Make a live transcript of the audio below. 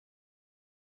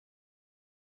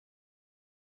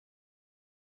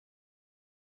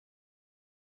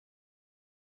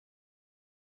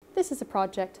This is a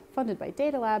project funded by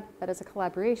Data Lab that is a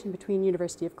collaboration between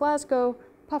University of Glasgow,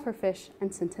 Pufferfish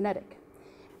and Syntonetic.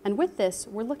 And with this,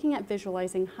 we're looking at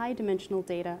visualizing high-dimensional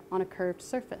data on a curved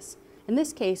surface. In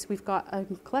this case, we've got a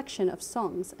collection of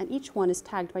songs, and each one is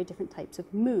tagged by different types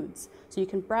of moods, so you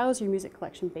can browse your music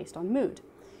collection based on mood.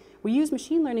 We use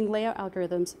machine learning layout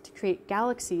algorithms to create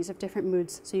galaxies of different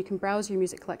moods, so you can browse your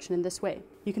music collection in this way.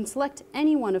 You can select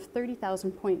any one of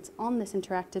 30,000 points on this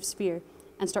interactive sphere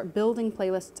and start building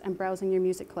playlists and browsing your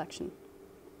music collection.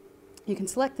 You can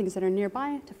select things that are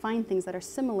nearby to find things that are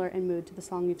similar in mood to the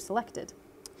song you've selected.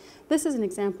 This is an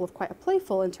example of quite a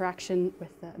playful interaction with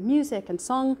music and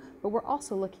song, but we're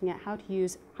also looking at how to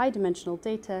use high-dimensional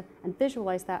data and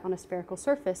visualize that on a spherical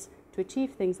surface to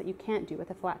achieve things that you can't do with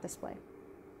a flat display.